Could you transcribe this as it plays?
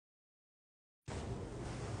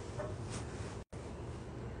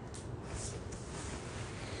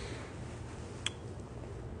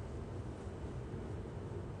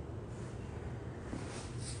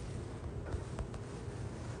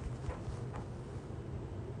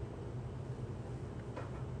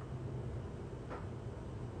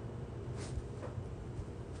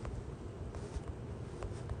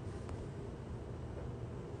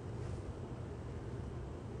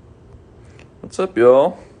What's up,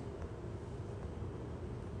 y'all?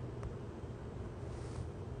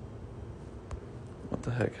 What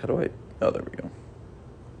the heck? How do I... Oh, there we go.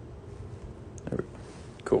 There we go.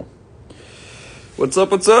 Cool. What's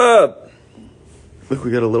up, what's up? Look,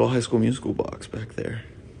 we got a little High School Musical box back there.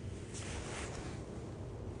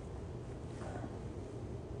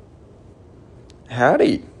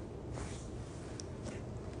 Howdy.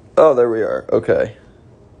 Oh, there we are. Okay.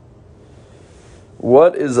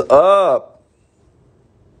 What is up?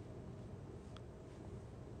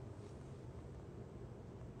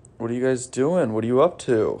 What are you guys doing? What are you up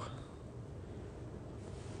to?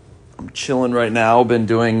 I'm chilling right now. Been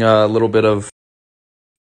doing a little bit of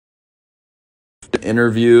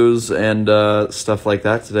interviews and stuff like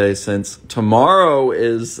that today, since tomorrow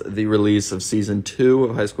is the release of season 2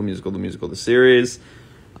 of High School Musical, the series.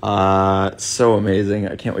 So amazing.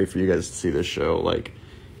 I can't wait for you guys to see this show. Like,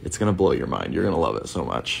 it's gonna blow your mind. You're gonna love it so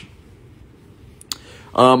much.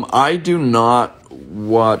 I do not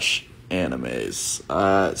watch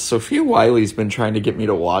animes. Sophia Wiley's been trying to get me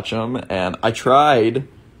to watch them, and I tried,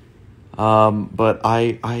 but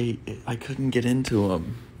I couldn't get into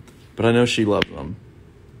them. But I know she loves them.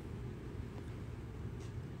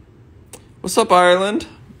 What's up, Ireland?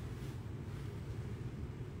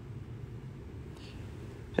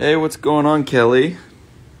 Hey, what's going on, Kelly?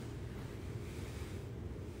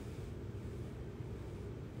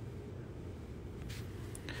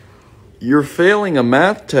 You're failing a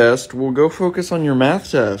math test. Well, go focus on your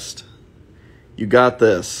math test. You got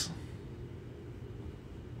this.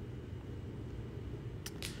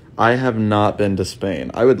 I have not been to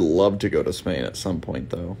Spain. I would love to go to Spain at some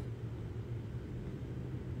point, though.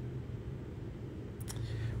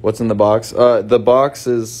 What's in the box? The box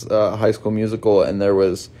is High School Musical, and there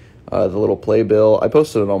was the little playbill. I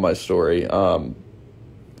posted it on my story. There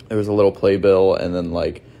was a little playbill, and then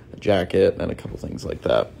like a jacket and a couple things like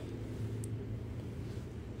that.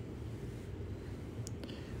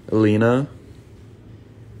 Alina.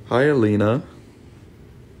 Hi, Alina.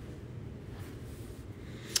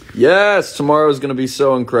 Yes, tomorrow is going to be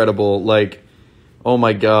so incredible. Like, oh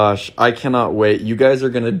my gosh, I cannot wait. You guys are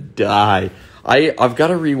going to die. I've got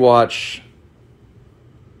to rewatch.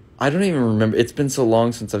 I don't even remember. It's been so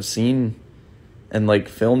long since I've seen and like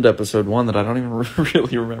filmed episode 1 that I don't even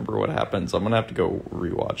really remember what happened. So I'm going to have to go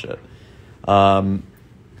rewatch it.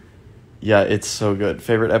 Yeah, it's so good.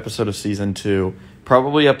 Favorite episode of season 2,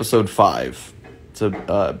 probably episode 5. It's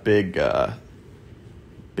a big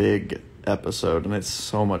episode, and it's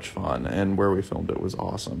so much fun, and where we filmed it was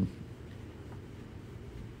awesome.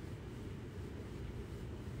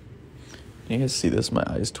 Can you guys see this? My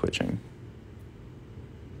eye's twitching.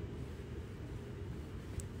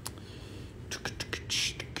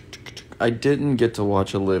 I didn't get to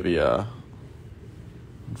watch Olivia,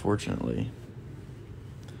 unfortunately.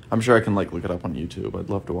 I'm sure I can like look it up on YouTube. I'd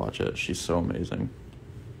love to watch it. She's so amazing.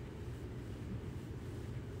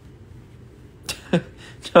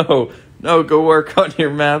 No, go work on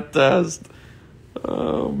your math test.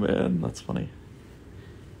 Oh man, that's funny.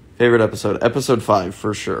 Favorite episode? Episode 5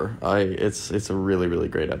 for sure. It's a really, really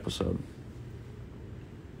great episode.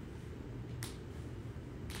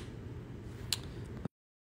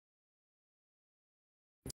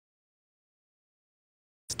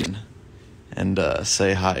 And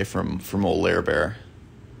say hi from old Lair Bear.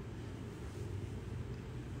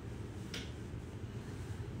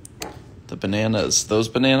 The bananas, those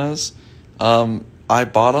bananas, I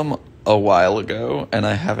bought them a while ago, and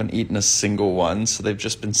I haven't eaten a single one, so they've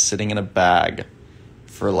just been sitting in a bag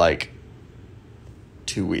for like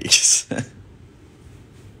 2 weeks.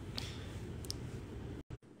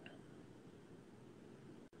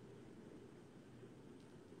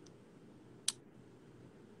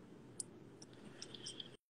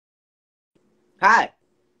 Hi.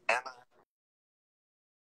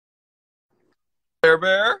 Lair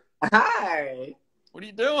Bear, Hi. what are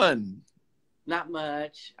you doing? Not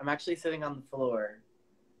much. I'm actually sitting on the floor.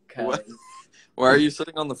 What? Why are you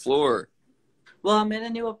sitting on the floor? Well, I'm in a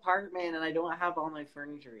new apartment and I don't have all my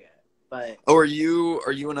furniture yet. But Oh, are you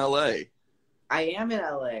in LA? I am in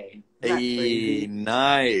LA. Isn't that Hey, crazy?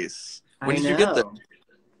 nice. When I did you get there? know.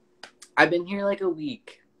 I've been here like a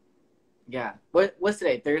week. Yeah. What's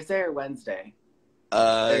today? Thursday or Wednesday?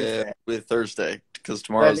 Thursday. With Thursday, because So I've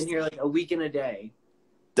tomorrow's... been here like a week and a day.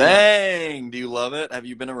 Dang, do you love it? Have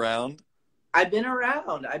you been around? I've been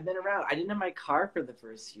around. I didn't have my car for the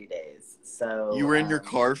first few days. So You were in your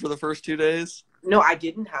car for the first 2 days? No, I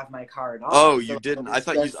didn't have my car at all. Oh, So you didn't. it I was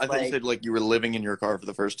thought you just, said like you were living in your car for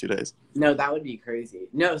the first 2 days. No, that would be crazy.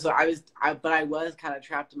 No, so I was kind of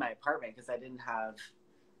trapped in my apartment because I didn't have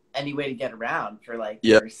any way to get around for like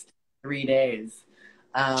Yeah. first 3 days.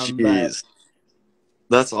 But Jeez,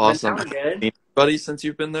 that's awesome. now I'm Have you good. seen anybody since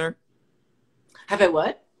you've been there? Have I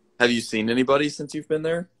what? Have you seen anybody since you've been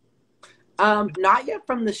there? Not yet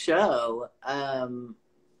from the show.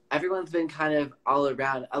 Everyone's been kind of all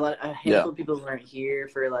around. A Yeah. handful of people weren't here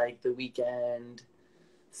for like the weekend,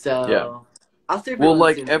 Yeah. so I'll see Well, everyone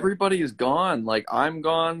like soon. everybody is gone. Like I'm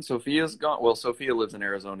gone. Sophia's gone. Well, Sophia lives in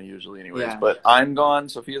Arizona usually, anyways. Yeah. But I'm gone.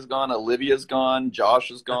 Sophia's gone. Olivia's gone.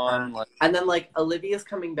 Josh is gone. Like, And then like Olivia's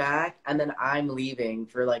coming back, and then I'm leaving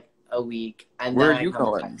for like a week, and where then are you I come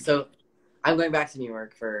going? back. So I'm going back to New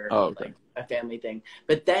York for Okay. like a family thing.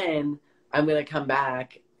 But then I'm gonna come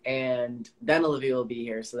back, and then Olivia will be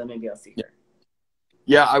here. So then maybe I'll see her.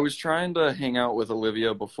 Yeah, I was trying to hang out with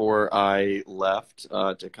Olivia before I left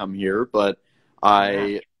to come here, but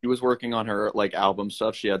she was working on her like album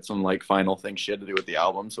stuff. She had some like final things she had to do with the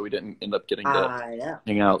album, so we didn't end up getting to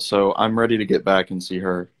hang out. So I'm ready to get back and see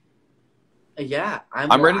her. Yeah,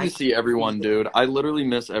 I'm ready to see everyone, dude. I literally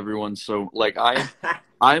miss everyone so like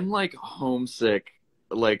I'm like homesick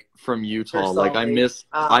like from Utah. Like I miss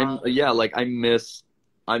I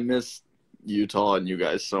miss Utah and you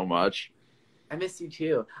guys so much. I miss you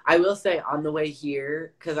too. I will say on the way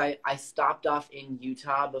here, because I stopped off in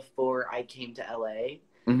Utah before I came to LA,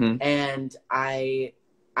 and I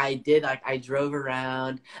did like I drove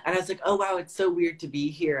around and I was like, oh wow, it's so weird to be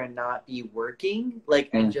here and not be working, like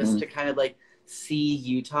and just to kind of like see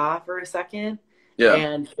Utah for a second. Yeah.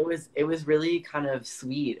 And it was really kind of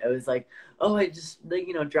sweet. I was like, oh, I just like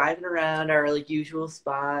driving around our like usual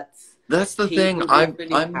spots. That's the thing. I'm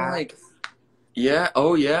like, yeah,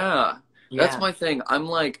 oh yeah. That's my thing. I'm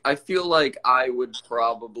like, I feel like I would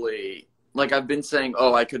probably, like, I've been saying,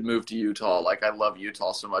 oh, I could move to Utah. Like, I love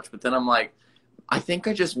Utah so much. But then I'm like, I think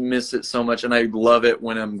I just miss it so much. And I love it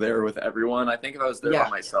when I'm there with everyone. I think if I was there by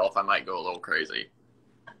myself, I might go a little crazy.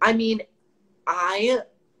 I mean, I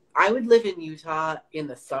would live in Utah in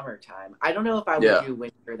the summertime. I don't know if I would do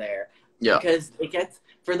winter there. Yeah. Because it gets,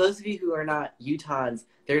 for those of you who are not Utahns,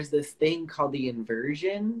 there's this thing called the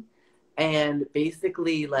inversion. And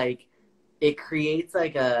basically, like, it creates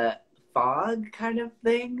like a fog kind of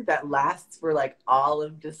thing that lasts for like all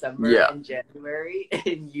of December and January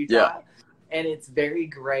in Utah. Yeah. And it's very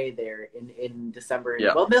gray there in December.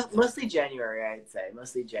 Well, mostly January, I'd say.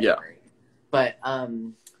 Mostly January. Yeah. But,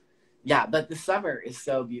 but the summer is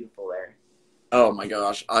so beautiful there. Oh my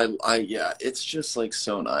gosh. It's just like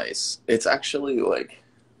so nice. It's actually like,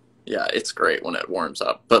 it's great when it warms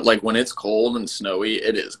up. But like when it's cold and snowy,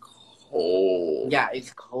 it is cold. Yeah,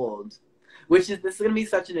 it's cold. This is going to be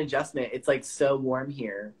such an adjustment. It's like so warm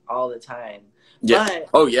here all the time. Yeah.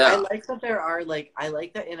 But I like that there are like, I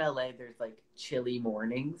like that in LA there's like chilly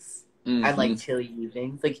mornings and like chilly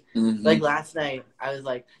evenings. Like, like last night I was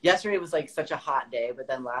like, yesterday was like such a hot day, but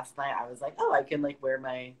then last night I was like, oh, I can like wear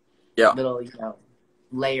my little,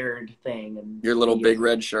 layered thing. And your little big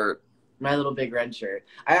red shirt. My little big red shirt.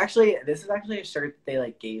 This is actually a shirt that they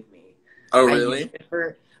like gave me. Oh, really?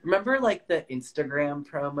 Remember, like, the Instagram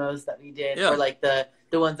promos that we did? Yeah. Or, like, the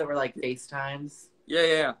ones that were, like, FaceTimes?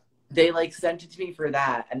 Yeah. They, like, sent it to me for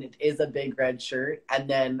that, and it is a big red shirt. And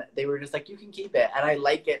then they were just like, you can keep it. And I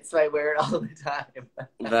like it, so I wear it all the time.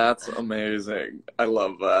 That's amazing. I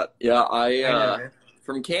love that. Yeah, I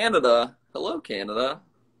from Canada. Hello, Canada.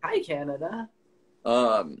 Hi, Canada.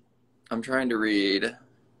 I'm trying to read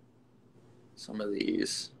some of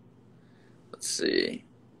these. Let's see.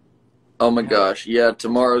 Oh my gosh, yeah,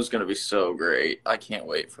 tomorrow's gonna be so great. I can't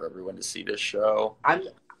wait for everyone to see this show.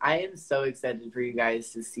 I am so excited for you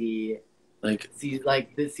guys to see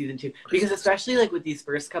this season 2. Because especially like with these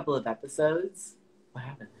first couple of episodes. What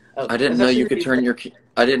happened? Oh, I didn't know you could turn your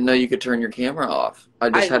camera off.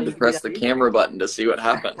 I just had to press the camera button to see what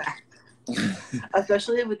happened.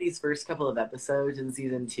 Especially with these first couple of episodes in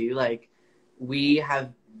season 2, like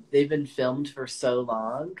they've been filmed for so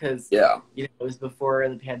long because it was before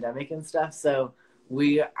the pandemic and stuff. So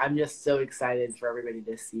I'm just so excited for everybody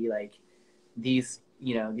to see like these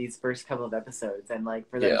first couple of episodes and like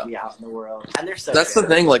for them to be out in the world. And they're so That's the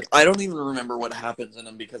thing, like I don't even remember what happens in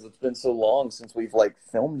them because it's been so long since we've like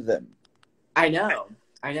filmed them. I know.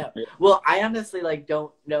 Yeah. Well, I honestly like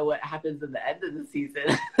don't know what happens in the end of the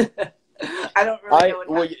season. I don't really know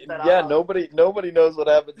what happens at all. Nobody knows what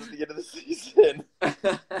happens at the end of the season.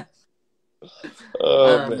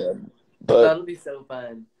 Oh man, but that'll be so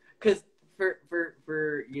fun. Because for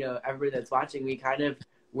everybody that's watching, we kind of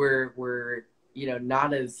we're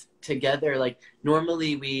not as together. Like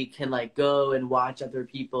normally we can like go and watch other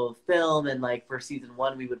people film, and like for season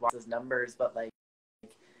 1 we would watch those numbers, but like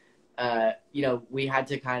we had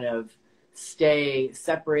to kind of stay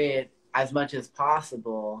separate as much as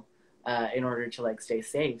possible in order to like stay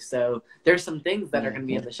safe. So there's some things that are going to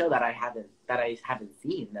be in the show that I haven't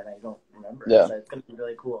seen, that I don't remember. Yeah. So it's going to be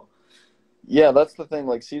really cool. Yeah, that's the thing.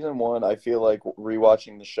 Like season 1, I feel like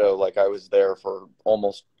rewatching the show, like I was there for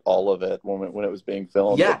almost all of it when it was being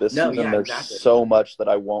filmed. Yeah, but this season, there's so much that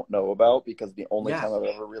I won't know about because the only time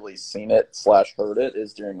I've ever really seen it / heard it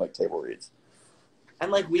is during like table reads.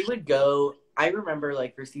 And like we would go. I remember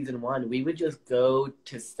like for season 1, we would just go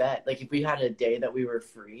to set. Like if we had a day that we were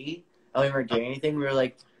free and we weren't doing anything, we were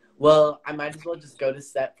like, well, I might as well just go to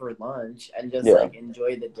set for lunch and just like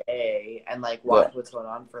enjoy the day and like watch what's going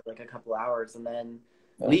on for like a couple hours and then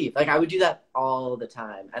leave. Like I would do that all the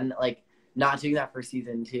time, and like not doing that for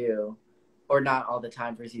season 2, or not all the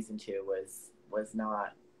time for season 2 was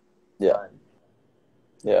not fun.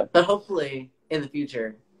 Yeah. But hopefully in the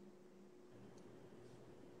future.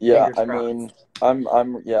 Yeah, I mean, I'm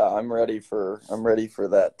ready for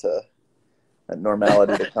that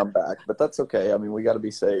normality to come back, but that's okay. I mean, we got to be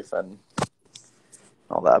safe and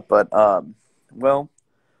all that. But well,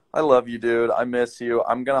 I love you, dude. I miss you.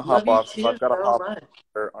 I'm gonna hop off. I've got to hop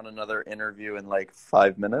on another interview in like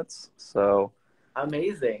 5 minutes. So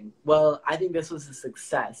amazing. Well, I think this was a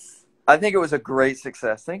success. I think it was a great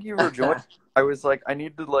success. Thank you for joining. I was like, I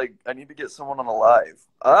need to get someone on the live.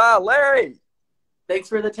 Larry. Thanks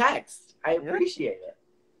for the text. I appreciate it.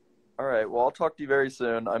 All right. Well, I'll talk to you very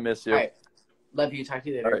soon. I miss you. All right. Love you. Talk to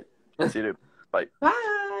you later. All right. See you, dude. Bye.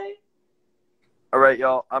 Bye. All right,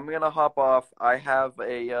 y'all. I'm gonna hop off. I have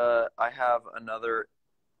another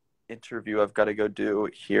interview I've got to go do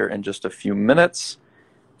here in just a few minutes.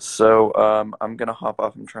 So I'm gonna hop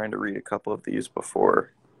off. I'm trying to read a couple of these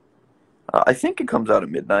before. I think it comes out at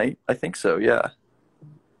midnight. I think so. Yeah.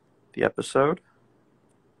 The episode.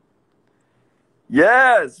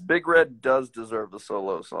 Yes, Big Red does deserve the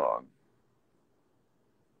solo song.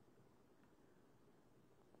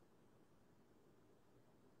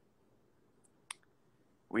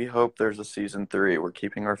 We hope there's a season 3. We're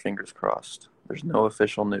keeping our fingers crossed. There's no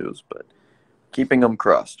official news, but keeping them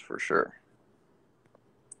crossed for sure.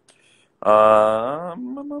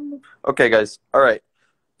 Okay, guys. All right.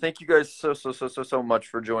 Thank you guys so much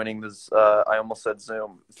for joining this. I almost said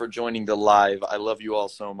Zoom, for joining the live. I love you all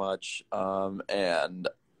so much. And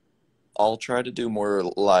I'll try to do more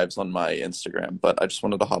lives on my Instagram, but I just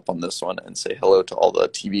wanted to hop on this one and say hello to all the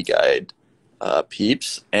TV Guide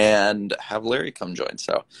peeps and have Larry come join.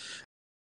 So